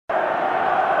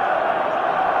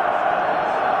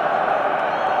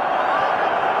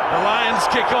The Lions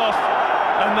kick off,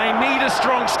 and they need a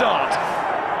strong start.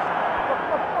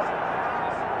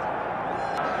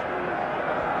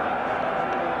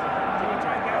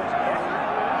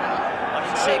 I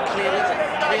can see it clearly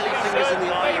fingers in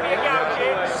the eye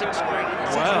area. 6 green.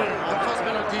 Well, the first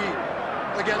penalty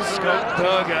against Scott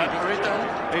Berger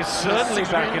is certainly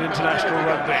back in international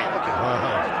rugby.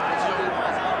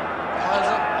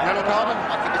 Yellow card?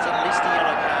 I think it's at least a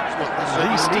yellow card. At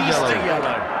least a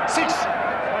yellow. 6.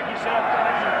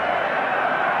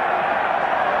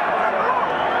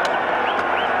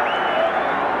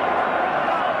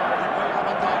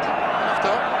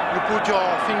 After you put your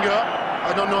finger,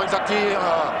 I don't know exactly,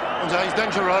 there is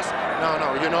dangerous.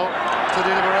 No, you know, to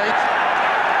deliberate.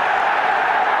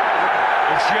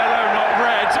 It's yellow, not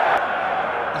red.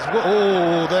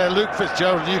 Oh, there, Luke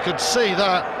Fitzgerald, you can see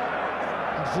that.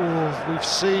 We've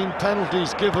seen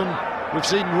penalties given, we've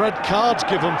seen red cards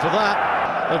given for that.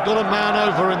 They've got a man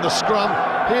over in the scrum.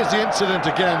 Here's the incident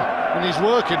again, and he's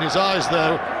working his eyes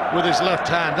there with his left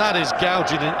hand. That is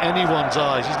gouging in anyone's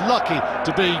eyes. He's lucky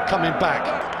to be coming back.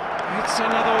 It's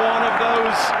another one of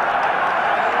those,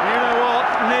 you know what,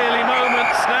 nearly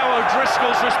moments. Now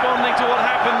O'Driscoll's responding to what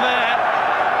happened there.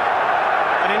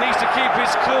 And he needs to keep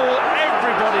his cool.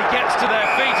 Everybody gets to their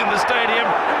feet in the stadium,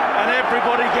 and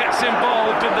everybody gets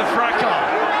involved in the fracas.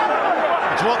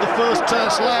 It's what the first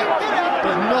test lacked,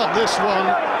 but not this one.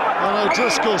 And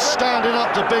O'Driscoll standing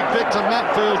up to big Victor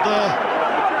Matfield there.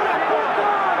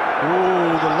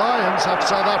 Ooh, the Lions have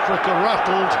South Africa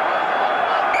rattled.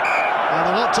 And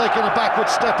they're not taking a backward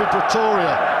step in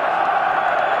Pretoria.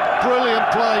 Brilliant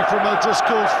play from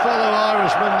O'Driscoll's fellow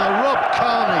Irishmen, Rob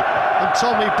Kearney and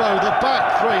Tommy Bowe, the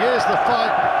back three. Here's the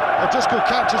fight. O'Driscoll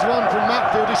catches one from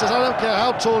Matfield. He says, I don't care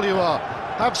how tall you are,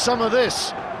 have some of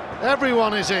this.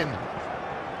 Everyone is in.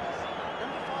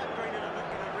 Number 5 green and a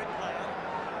red player,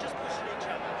 just pushing each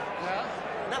other. Yeah.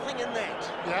 Nothing in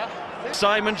that. Yeah.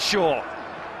 Simon Shaw.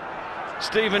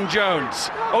 Stephen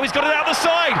Jones. Oh, he's got it out the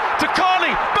side to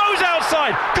Kearney. Bowe's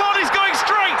outside. Kearney's going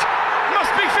straight. Must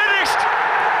be finished.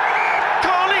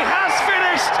 Kearney has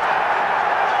finished.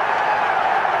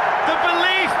 The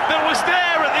belief that was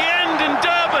there at the end in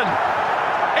Durban,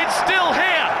 it's still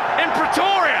here in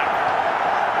Pretoria.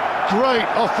 Great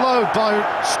offload by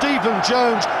Stephen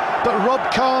Jones, but Rob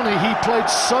Kearney, he played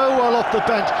so well off the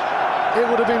bench. It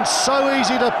would have been so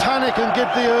easy to panic and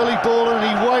give the early ball, and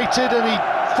he waited and he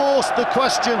forced the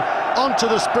question onto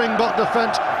the Springbok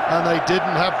defence, and they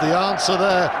didn't have the answer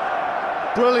there.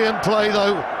 Brilliant play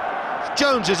though.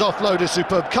 Jones's offload is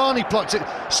superb. Kearney plucks it.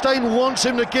 Steyn wants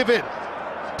him to give it.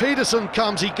 Peterson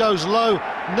comes, he goes low,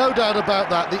 no doubt about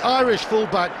that. The Irish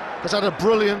fullback has had a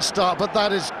brilliant start, but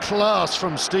that is class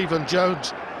from Stephen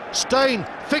Jones. Steyn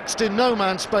fixed in no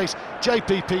man's space.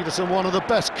 JP Peterson, one of the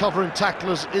best covering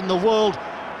tacklers in the world.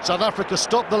 South Africa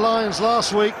stopped the Lions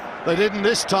last week. They didn't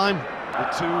this time. The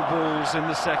 2 balls in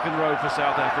the second row for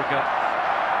South Africa.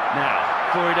 Now,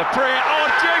 Fourie du Preez. Oh,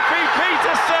 JP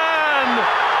Peterson!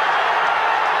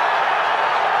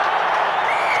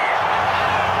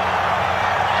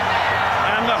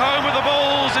 And the home of the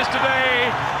Bulls is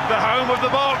today the home of the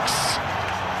Boks.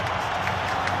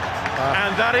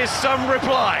 And that is some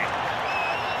reply.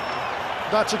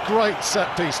 That's a great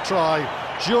set-piece try.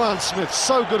 Juan Smith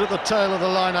so good at the tail of the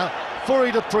line-out.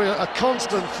 Fourie du Preez, a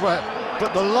constant threat,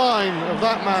 but the line of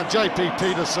that man, JP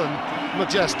Peterson,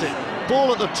 majestic.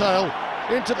 Ball at the tail,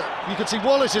 into the... You can see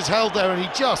Wallace is held there, and he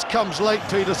just comes late,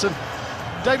 Peterson.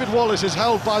 David Wallace is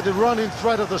held by the running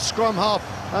thread of the scrum half,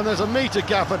 and there's a metre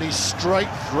gap, and he's straight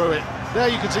through it. There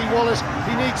you can see Wallace,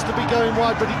 he needs to be going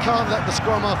wide, but he can't let the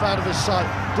scrum half out of his sight.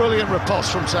 Brilliant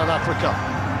riposte from South Africa.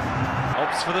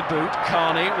 Opts for the boot.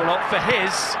 Kearney will opt for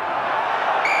his.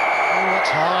 Oh, that's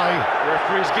high.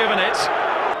 Referee's given it.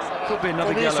 Could be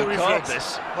another yellow card,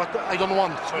 this. But I don't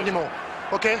want anymore.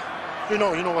 Okay? You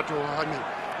know what I mean.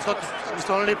 It's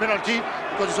not only a penalty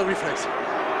because it's a reflex.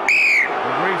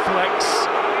 The reflex,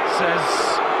 says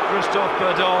Christophe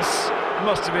Berdos,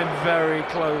 must have been very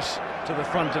close to the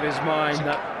front of his mind,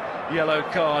 that yellow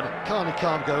card. Kearney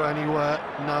can't go anywhere.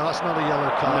 No, that's not a yellow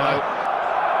card. No.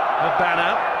 A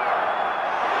banner.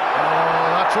 Oh,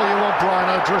 that's what you want,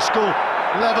 Brian O'Driscoll.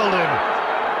 Levelled him.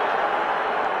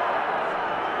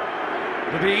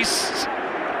 The beast.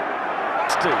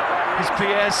 His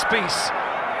Pierre Spies.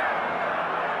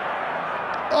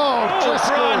 Oh,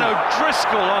 Driscoll. Brian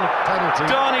O'Driscoll on Penalty.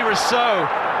 Darnie Rousseau.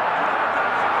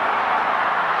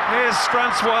 Here's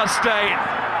Francois Steyn.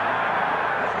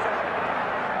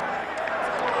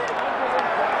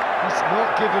 He's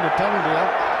not given a penalty.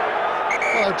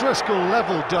 Well, O'Driscoll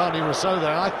levelled Darnie Rousseau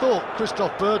there. I thought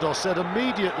Christophe Berdos said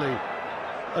immediately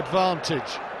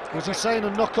advantage. Was he saying a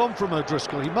knock-on from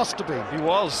O'Driscoll? He must have been. He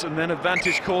was, and then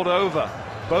advantage called over.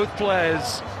 Both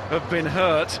players have been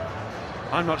hurt.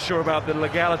 I'm not sure about the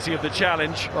legality of the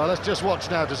challenge. Well, let's just watch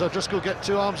now. Does O'Driscoll get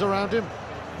two arms around him?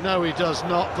 No, he does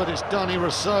not, but it's Danny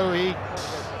Rousseau.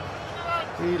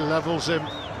 He levels him.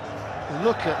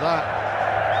 Look at that.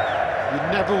 You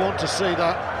never want to see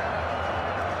that.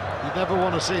 You never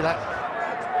want to see that.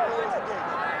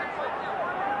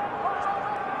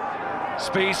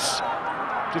 Spies,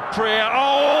 Dupree,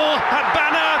 oh,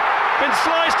 Habana, been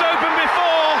sliced open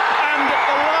before, and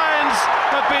the Lions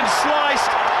have been sliced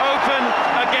open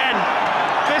again.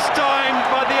 This time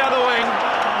by the other wing,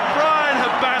 Brian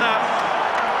Habana.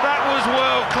 That was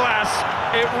world class,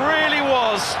 it really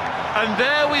was. And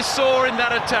there we saw in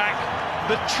that attack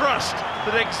the trust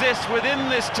that exists within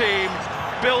this team,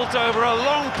 built over a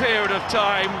long period of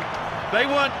time. They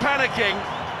weren't panicking,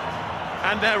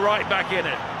 and they're right back in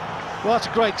it. Well, that's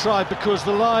a great try, because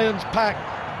the Lions pack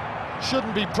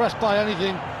shouldn't be pressed by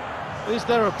anything. Is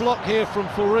there a block here from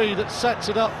Fourie that sets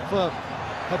it up for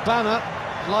Habana?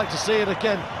 I'd like to see it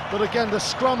again, but again the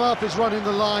scrum up is running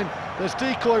the line. There's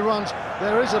decoy runs,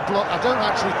 there is a block. I don't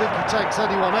actually think he takes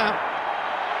anyone out.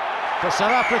 For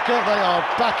South Africa, they are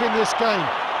back in this game.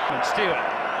 And Stewart.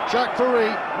 Jack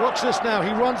Fourie, watch this now, he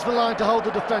runs the line to hold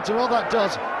the defence, and all that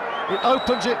does, it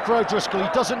opens it for O'Driscoll. He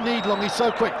doesn't need long, he's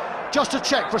so quick. Just to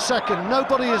check for a second,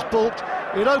 nobody is balked.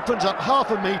 It opens up half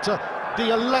a metre,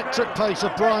 the electric pace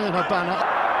of Brian Habana.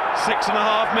 6.5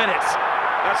 minutes,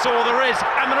 that's all there is.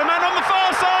 And the man on the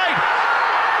far side!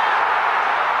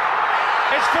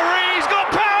 It's Fourie, he's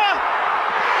got power!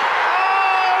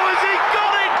 Oh, has he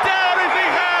got it down if he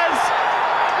has?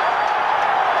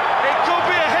 It could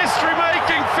be a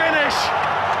history-making finish.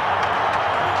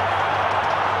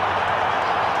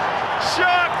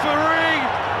 Jacques Fourie.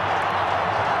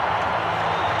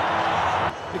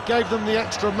 It gave them the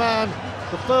extra man.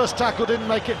 The first tackle didn't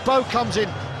make it. Bow comes in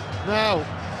now.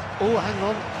 Oh, hang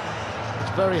on.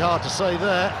 It's very hard to say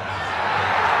there.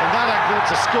 And that angle,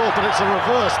 it's a score, but it's a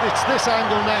reverse. It's this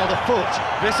angle now, the foot.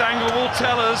 This angle will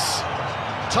tell us.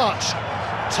 Touch,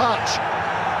 touch,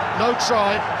 no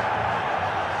try.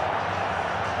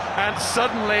 And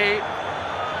suddenly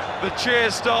the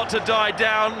cheers start to die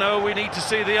down. No, we need to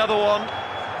see the other one.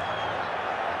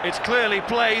 It's clearly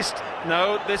placed.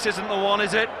 No, this isn't the one,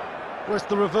 is it? Well, it's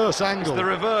the reverse angle. It's the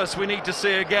reverse we need to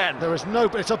see again. There is no,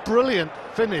 it's a brilliant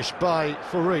finish by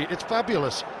Fourie. It's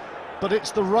fabulous. But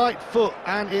it's the right foot,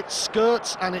 and it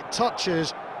skirts and it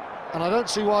touches, and I don't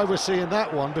see why we're seeing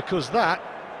that one, because that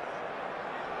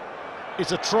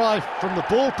is a try from the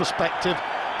ball perspective,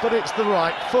 but it's the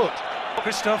right foot.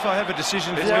 Christophe, I have a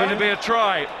decision for It's you. going to be a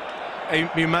try.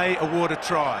 You may award a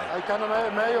try. I can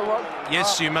may award.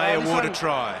 Yes, you may award a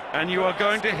try. And you are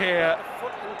going to hear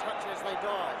Foot in touch as they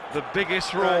die. the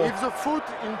biggest roar. If the foot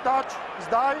in touch is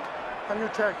die, can you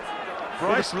check?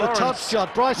 Bryce The touch Lawrence,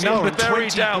 judge, Bryce Number Lawrence. very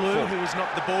 20 doubtful. Blue, who is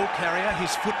not the ball carrier,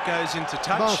 his foot goes into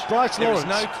touch. Mark, Bryce There is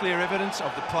Lawrence. no clear evidence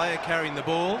of the player carrying the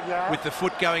ball with the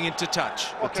foot going into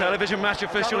touch. the television match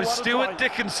official is Stuart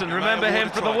Dickinson. You may Remember award him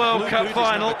a for try. the World Blue, Cup there's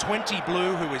final. Number 20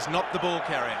 Blue, who is not the ball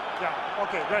carrier. Yeah,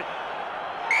 okay, great.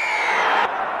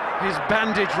 His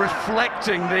bandage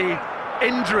reflecting the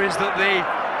injuries that the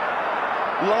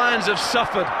Lions have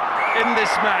suffered in this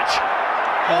match.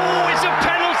 Oh, it's a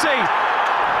penalty!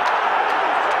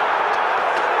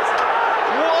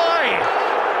 Why?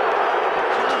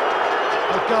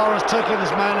 O'Gara's taking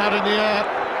his man out in the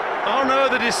air, Oh no,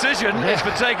 the decision is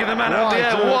for taking the man out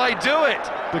of the Why air. do it? Why do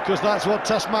it? because that's what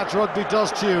Test match rugby does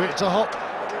to you. It's a hot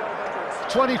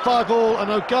 25 all,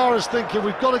 and O'Gara's thinking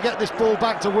we've got to get this ball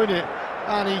back to win it,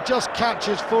 and he just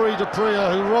catches Fourie Dupree,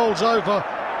 who rolls over.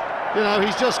 You know,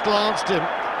 he's just glanced him,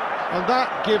 and that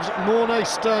gives Mornay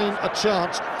Steyn a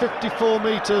chance. 54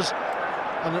 metres,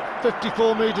 and at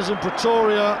 54 metres in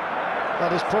Pretoria,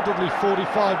 that is probably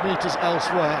 45 metres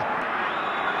elsewhere.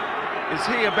 Is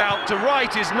he about to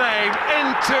write his name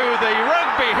into the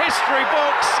rugby history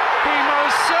books? He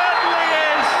most certainly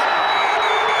is.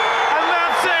 And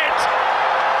that's it.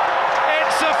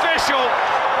 It's official.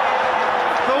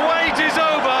 The wait is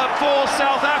over for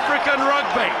South African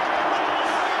rugby.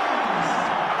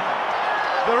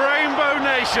 The Rainbow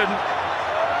Nation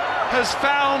has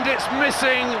found its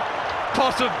missing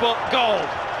pot of gold.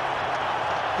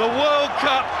 The World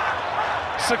Cup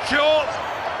secure.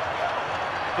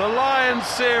 The Lions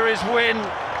series win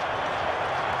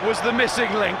was the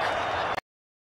missing link.